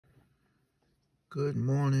Good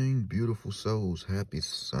morning, beautiful souls. Happy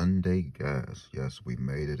Sunday, guys. Yes, we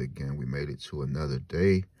made it again. We made it to another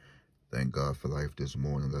day. Thank God for life this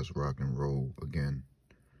morning. Let's rock and roll again.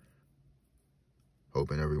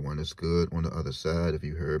 Hoping everyone is good on the other side. If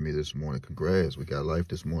you heard me this morning, congrats. We got life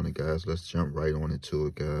this morning, guys. Let's jump right on into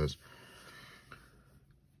it, guys.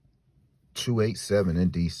 287 in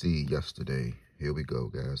D.C. yesterday. Here we go,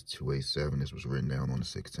 guys. 287. This was written down on the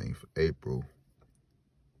 16th of April.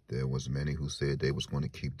 There was many who said they was going to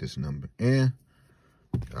keep this number in.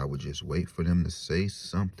 I would just wait for them to say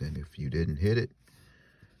something. If you didn't hit it,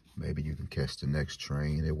 maybe you can catch the next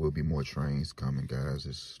train. There will be more trains coming, guys.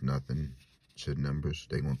 It's nothing to numbers.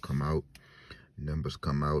 They're going to come out. Numbers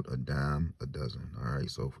come out a dime a dozen. All right,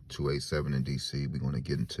 so 287 in D.C. We're going to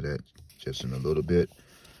get into that just in a little bit.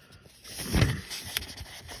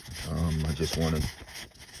 I just want to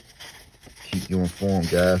keep you informed,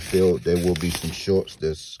 guys. There will be some shorts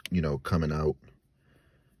that's, coming out.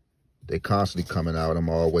 They constantly coming out. I'm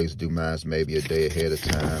always do mine maybe a day ahead of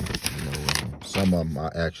time. Some of them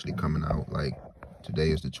are actually coming out. Like today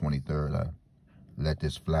is the 23rd. I let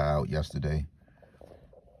this fly out yesterday.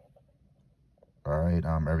 All right,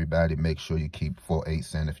 everybody, make sure you keep 4/8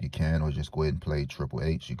 cent if you can, or just go ahead and play triple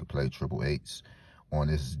H. You could play triple H's on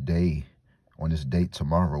this day. On this date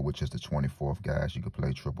tomorrow, which is the 24th, guys. You could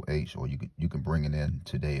play triple H, or you can bring it in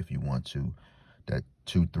today if you want to. That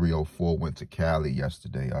 2304 went to Cali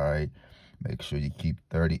yesterday. All right, make sure you keep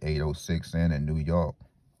 3806 in New York.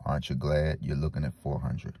 Aren't you glad you're looking at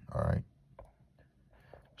 400? All right.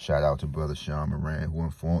 Shout out to brother Sean Moran, who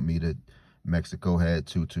informed me that Mexico had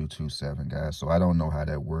 2227, guys. So I don't know how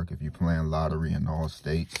that works. If you're playing lottery in all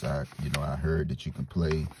states, I heard that you can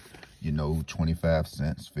play 25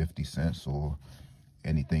 cents, 50 cents, or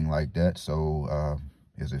anything like that. So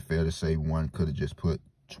is it fair to say one could have just put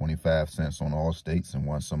 25 cents on all states and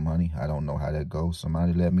won some money? I don't know how that goes.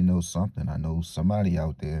 Somebody let me know something. I know somebody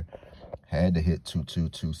out there had to hit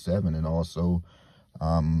 2227. And also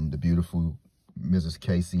the beautiful Mrs.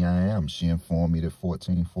 Casey she informed me that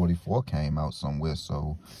 1444 came out somewhere.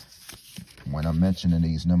 So when I'm mentioning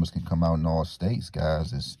these numbers can come out in all states,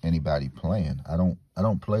 guys, it's anybody playing. I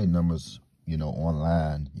don't play numbers,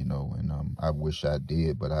 online, and I wish I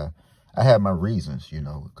did, but I have my reasons,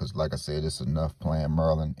 because like I said, it's enough playing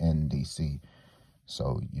Maryland and DC.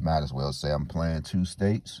 So you might as well say I'm playing two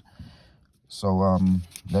states. So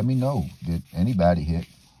let me know, did anybody hit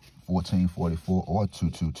 1444 or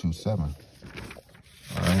 2227?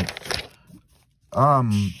 All right.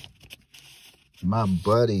 My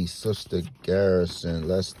buddy, Sister Garrison,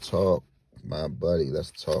 let's talk. My buddy, let's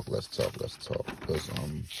talk. Because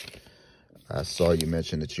I saw you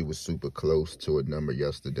mention that you were super close to a number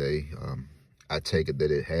yesterday. I take it that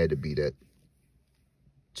it had to be that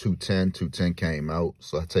 210. 210 came out,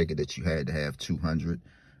 so I take it that you had to have 200.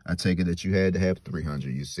 I take it that you had to have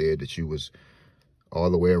 300. You said that you was all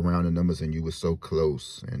the way around the numbers and you were so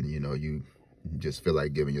close, and you just feel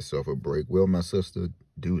like giving yourself a break. Well, my sister,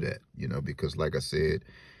 do that, because like I said,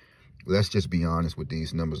 let's just be honest with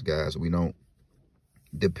these numbers, guys. We don't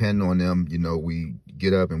depend on them. We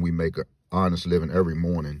get up and we make an honest living every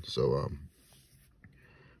morning. So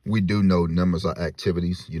we do know numbers are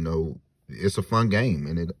activities. It's a fun game,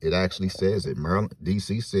 and it actually says it. Maryland,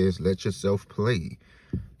 DC says, let yourself play.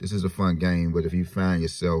 This is a fun game, but if you find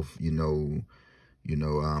yourself,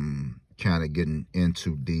 kind of getting in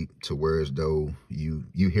too deep to where as though you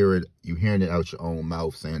hearing it out your own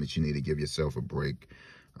mouth saying that you need to give yourself a break,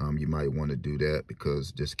 you might want to do that,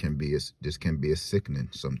 because this can be a sickening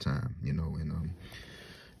sometime, and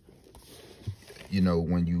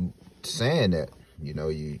when you saying that,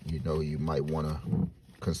 you might want to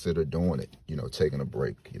consider doing it, taking a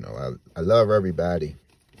break. I love everybody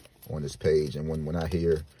on this page, and when I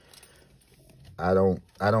hear, I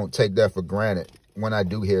don't take that for granted when I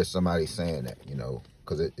do hear somebody saying that,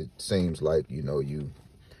 because it seems like, you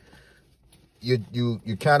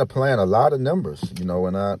kind of playing a lot of numbers, and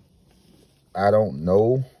I don't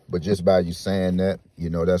know, but just by you saying that,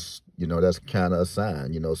 that's kind of a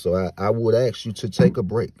sign, so I would ask you to take a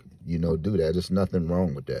break, do that. There's nothing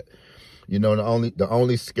wrong with that. The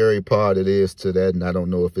only scary part it is to that, and I don't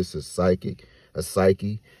know if it's a psyche, it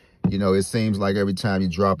seems like every time you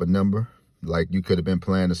drop a number, like you could have been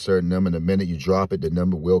playing a certain number, and the minute you drop it, the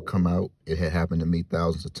number will come out. It had happened to me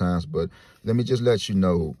thousands of times. But let me just let you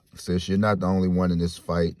know, sis, you're not the only one in this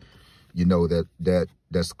fight,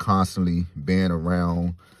 that's constantly being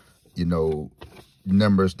around,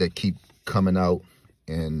 numbers that keep coming out.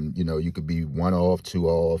 And, you could be one off, two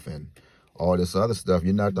off, and all this other stuff.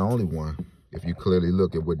 You're not the only one. If you clearly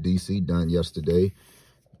look at what DC done yesterday,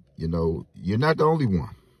 you're not the only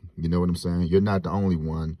one. You know what I'm saying? You're not the only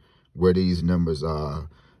one where these numbers are,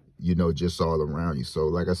 you know, just all around you. So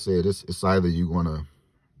like I said, it's either you're going to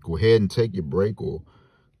go ahead and take your break, or,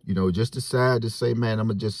 you know, just decide to say, man, I'm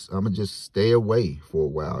gonna just stay away for a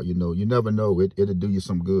while. You know, you never know. It'll do you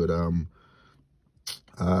some good.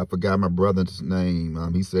 I forgot my brother's name.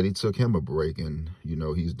 He said he took him a break, and, you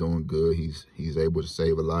know, he's doing good. He's able to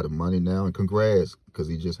save a lot of money now, and congrats, because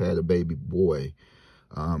he just had a baby boy.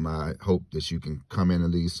 I hope that you can come in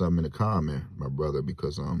and leave something in the comment, my brother,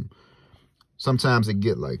 because sometimes it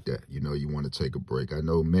get like that. You know, you want to take a break. I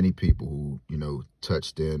know many people who, you know,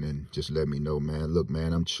 touched in and just let me know, man, look,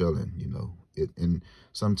 man, I'm chilling, you know. And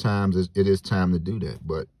sometimes it is time to do that,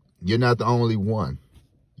 but you're not the only one,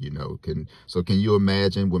 you know. Can you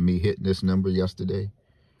imagine with me hitting this number yesterday?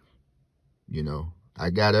 You know, I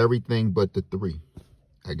got everything but the 3.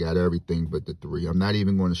 I got everything but the 3. I'm not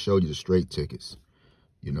even going to show you the straight tickets,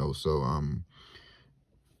 you know. So,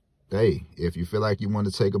 hey, if you feel like you want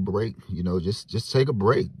to take a break, you know, just take a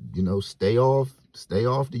break, you know, stay off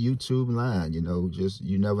the YouTube line, you know. Just,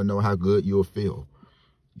 you never know how good you'll feel.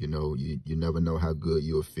 You know, you never know how good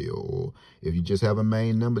you'll feel. Or if you just have a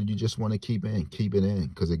main number you just want to keep it in,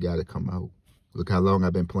 because it got to come out. Look how long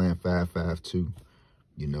I've been playing 5-5-2.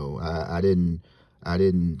 You know, I didn't,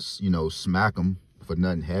 you know, smack them for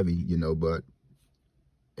nothing heavy, you know, but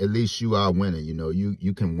at least you are winning. You know,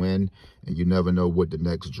 you can win, and you never know what the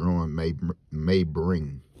next drawing may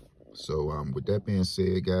bring. So with that being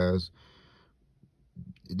said, guys,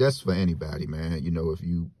 that's for anybody, man. You know, if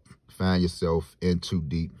you find yourself in too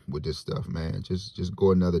deep with this stuff, man, just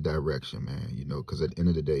go another direction, man. You know, because at the end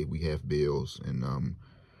of the day, we have bills, and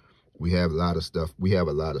we have a lot of stuff. We have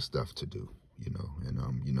a lot of stuff to do, you know. And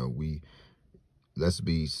you know, let's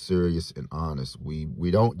be serious and honest. We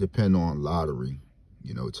don't depend on lottery,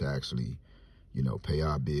 you know, to actually, you know, pay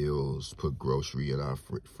our bills, put grocery in our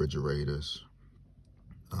refrigerators.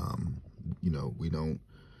 You know, we don't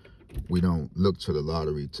look to the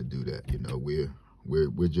lottery to do that. You know,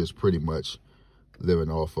 we're just pretty much living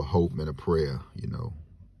off of hope and a prayer. You know,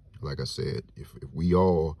 like I said, if we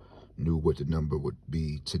all knew what the number would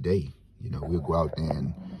be today, you know, we'll go out there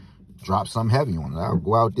and drop something heavy on it. I'll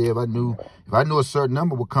go out there, if I knew a certain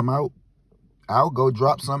number would come out, I'll go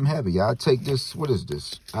drop something heavy. I'll take this, what is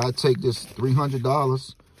this? I'll take this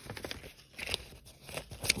 $300,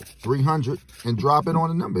 300, and drop it on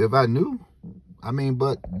the number if I knew. I mean,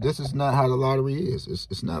 but this is not how the lottery is.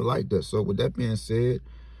 It's not like that. So with that being said,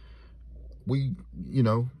 you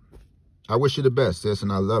know, I wish you the best, sis,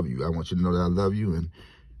 and I love you. I want you to know that I love you. And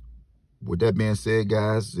with that being said,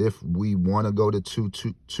 guys, if we want to go to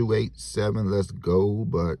 287, let's go.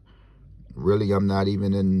 But really, I'm not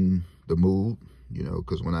even in the mood, you know,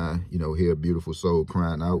 because when I, you know, hear a beautiful soul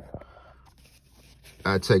crying out,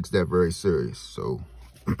 I takes that very serious. So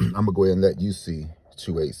I'm going to go ahead and let you see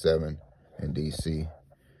 287 in DC.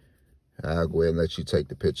 I'll go ahead and let you take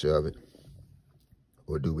the picture of it,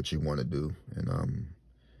 or do what you want to do. And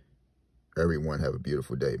everyone have a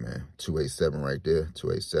beautiful day, man. 287 right there,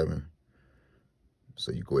 287.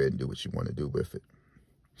 So you go ahead and do what you want to do with it.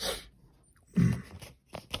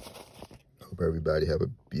 Hope everybody have a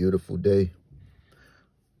beautiful day.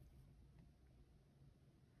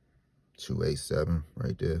 287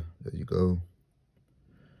 right there. There you go.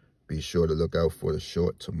 Be sure to look out for the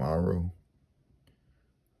short tomorrow.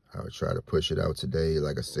 I'll try to push it out today.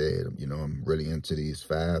 Like I said, you know, I'm really into these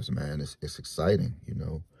fives, man. It's exciting, you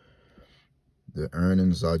know. The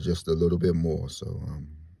earnings are just a little bit more. So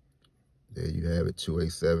there you have it,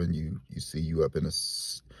 287. You see you up in you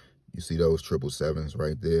see those 777s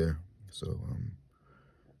right there. So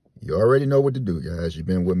you already know what to do, guys. You've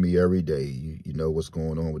been with me every day. You know what's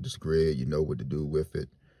going on with this grid. You know what to do with it.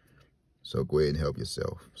 So go ahead and help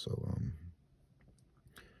yourself. So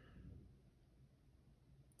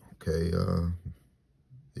okay,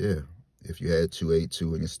 yeah. If you had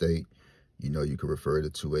 282 in your state, you know you could refer to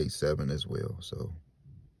 287 as well. So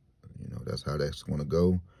you know that's how that's going to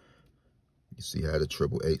go. You see how the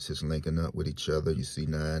 888s is linking up with each other. You see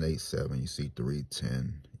 987. You see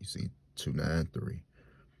 310. You see 293.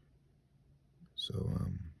 So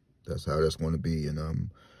that's how that's going to be.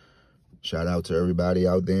 And shout out to everybody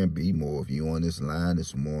out there in B-More. If you on this line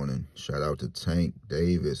this morning, shout out to Tank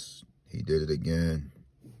Davis. He did it again.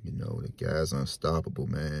 You know, the guy's unstoppable,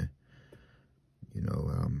 man. You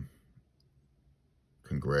know,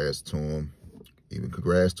 congrats to him. Even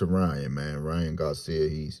congrats to Ryan, man. Ryan Garcia,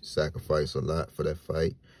 he sacrificed a lot for that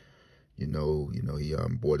fight. You know, he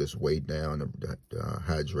brought his weight down, the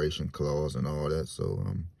hydration clause and all that. So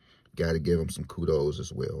got to give him some kudos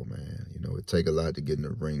as well, man. You know, it take a lot to get in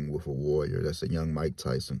the ring with a warrior. That's a young Mike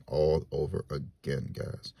Tyson all over again,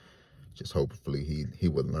 guys. Just hopefully he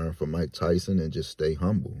would learn from Mike Tyson and just stay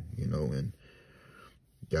humble, you know, and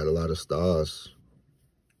got a lot of stars,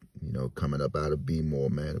 you know, coming up out of B-More,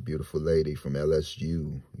 man. A beautiful lady from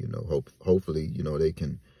LSU, you know, hopefully, you know, they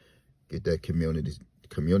can get that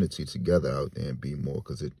community together out there in B-More,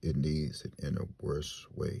 because it needs it in a worse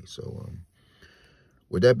way. So,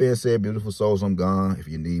 with that being said, beautiful souls, I'm gone. If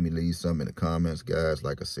you need me, leave something in the comments, guys.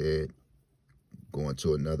 Like I said, going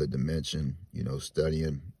to another dimension, you know,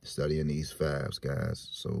 studying these fives, guys.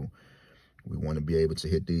 So we want to be able to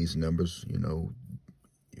hit these numbers. You know,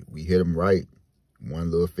 if we hit them right,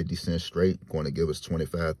 one little 50 cent straight going to give us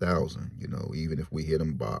 25,000. You know, even if we hit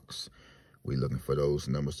them box, we looking for those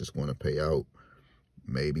numbers that's going to pay out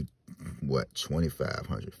maybe what, 2,500,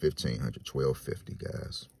 1,500, 1,250,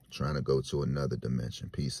 guys. Trying to go to another dimension.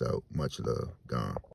 Peace out. Much love. Gone.